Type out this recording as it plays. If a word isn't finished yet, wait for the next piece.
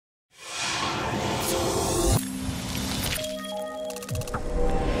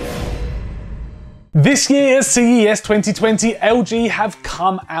This year at CES 2020, LG have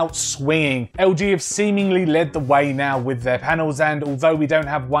come out swinging. LG have seemingly led the way now with their panels, and although we don't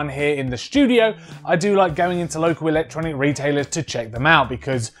have one here in the studio, I do like going into local electronic retailers to check them out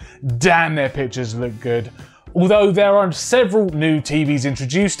because damn, their pictures look good. Although there are several new TVs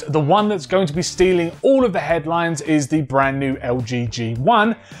introduced, the one that's going to be stealing all of the headlines is the brand new LG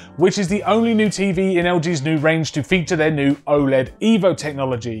G1, which is the only new TV in LG's new range to feature their new OLED EVO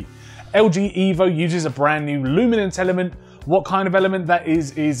technology. LG EVO uses a brand new luminance element. What kind of element that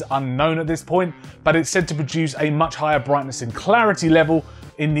is unknown at this point, but it's said to produce a much higher brightness and clarity level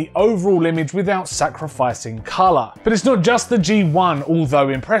in the overall image without sacrificing colour. But it's not just the G1, although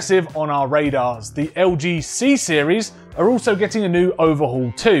impressive on our radars. The LG C series are also getting a new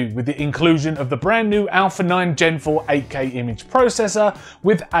overhaul too, with the inclusion of the brand new Alpha 9 Gen 4 8K image processor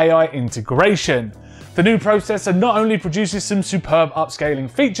with AI integration. The new processor not only produces some superb upscaling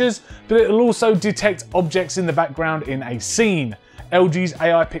features, but it will also detect objects in the background in a scene. LG's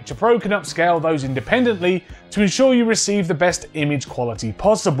AI Picture Pro can upscale those independently to ensure you receive the best image quality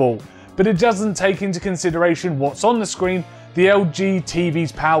possible. But it doesn't take into consideration what's on the screen. The LG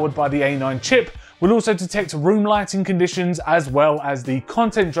TVs powered by the A9 chip will also detect room lighting conditions as well as the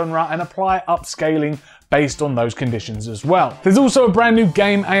content genre and apply upscaling based on those conditions as well. There's also a brand new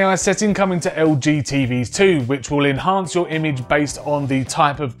game AI setting coming to LG TVs too, which will enhance your image based on the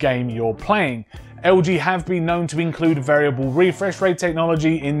type of game you're playing. LG have been known to include variable refresh rate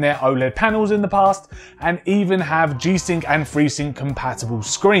technology in their OLED panels in the past, and even have G-Sync and FreeSync compatible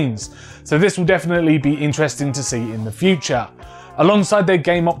screens. So this will definitely be interesting to see in the future. Alongside their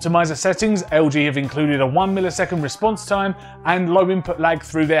game optimizer settings, LG have included a 1 millisecond response time and low input lag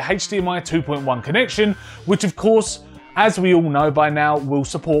through their HDMI 2.1 connection, which of course, as we all know by now, will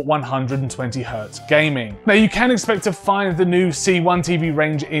support 120Hz gaming. Now you can expect to find the new C1 TV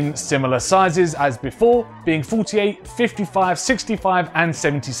range in similar sizes as before, being 48, 55, 65 and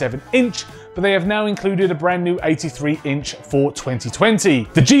 77 inch, but they have now included a brand new 83 inch for 2020.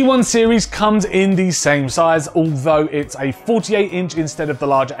 The G1 series comes in the same size, although it's a 48 inch instead of the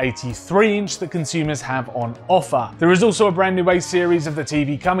larger 83 inch that consumers have on offer. There is also a brand new A series of the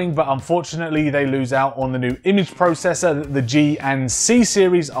TV coming, but unfortunately they lose out on the new image processor that the G and C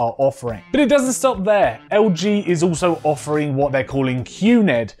series are offering. But it doesn't stop there. LG is also offering what they're calling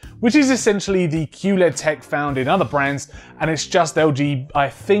QNED, which is essentially the QLED tech found in other brands, and it's just LG, I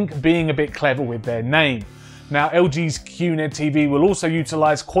think, being a bit clever with their name. Now, LG's QNED TV will also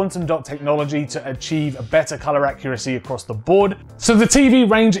utilize quantum dot technology to achieve a better color accuracy across the board. So the TV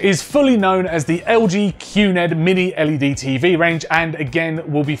range is fully known as the LG QNED Mini LED TV range, and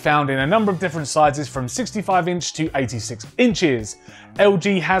again will be found in a number of different sizes from 65 inch to 86 inches.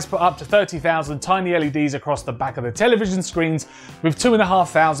 LG has put up to 30,000 tiny LEDs across the back of the television screens with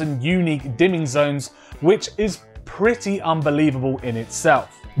 2,500 unique dimming zones, which is pretty unbelievable in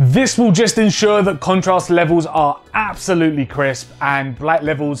itself. This will just ensure that contrast levels are absolutely crisp and black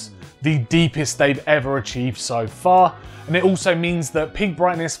levels the deepest they've ever achieved so far. And it also means that peak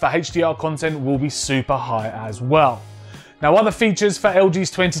brightness for HDR content will be super high as well. Now, other features for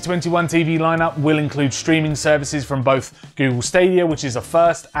LG's 2021 TV lineup will include streaming services from both Google Stadia, which is a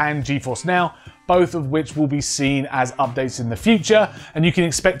first, and GeForce Now, both of which will be seen as updates in the future, and you can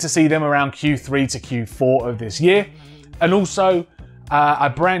expect to see them around Q3 to Q4 of this year. And also a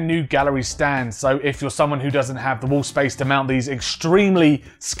brand new gallery stand. So if you're someone who doesn't have the wall space to mount these extremely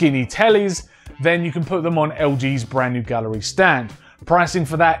skinny tellies, then you can put them on LG's brand new gallery stand. Pricing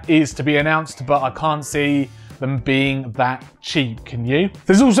for that is to be announced, but I can't see them being that cheap, can you?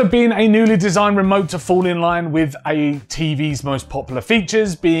 There's also been a newly designed remote to fall in line with a TV's most popular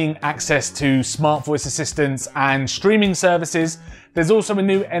features, being access to smart voice assistants and streaming services. There's also a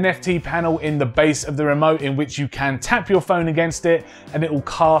new NFT panel in the base of the remote in which you can tap your phone against it and it will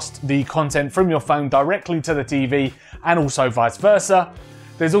cast the content from your phone directly to the TV, and also vice versa.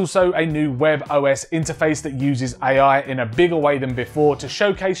 There's also a new web OS interface that uses AI in a bigger way than before to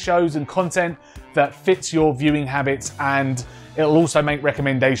showcase shows and content that fits your viewing habits, and it'll also make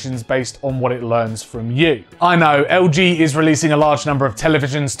recommendations based on what it learns from you. I know LG is releasing a large number of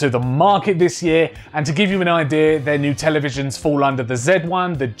televisions to the market this year, and to give you an idea, their new televisions fall under the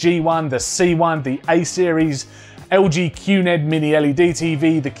Z1, the G1, the C1, the A series, LG QNED Mini LED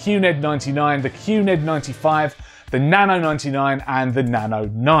TV, the QNED 99, the QNED 95, the NANO99 and the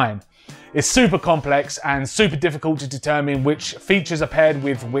NANO9. It's super complex and super difficult to determine which features are paired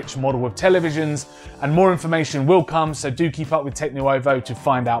with which model of televisions, and more information will come, so do keep up with TechNuovo to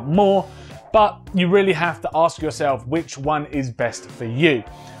find out more. but you really have to ask yourself which one is best for you.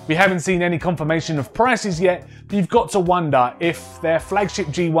 We haven't seen any confirmation of prices yet, but you've got to wonder if their flagship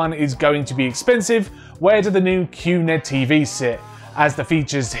G1 is going to be expensive. Where do the new QNED TVs sit? As the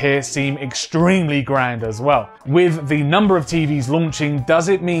features here seem extremely grand as well. With the number of TVs launching, does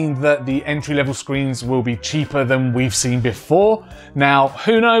it mean that the entry-level screens will be cheaper than we've seen before? Now,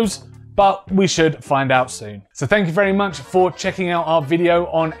 who knows? But we should find out soon. So thank you very much for checking out our video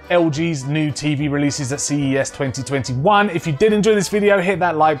on LG's new TV releases at CES 2021. If you did enjoy this video, hit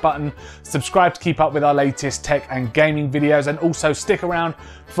that like button, subscribe to keep up with our latest tech and gaming videos, and also stick around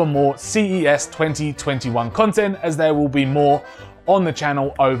for more CES 2021 content, as there will be more on the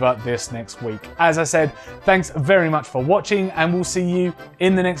channel over this next week. As I said, thanks very much for watching, and we'll see you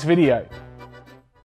in the next video.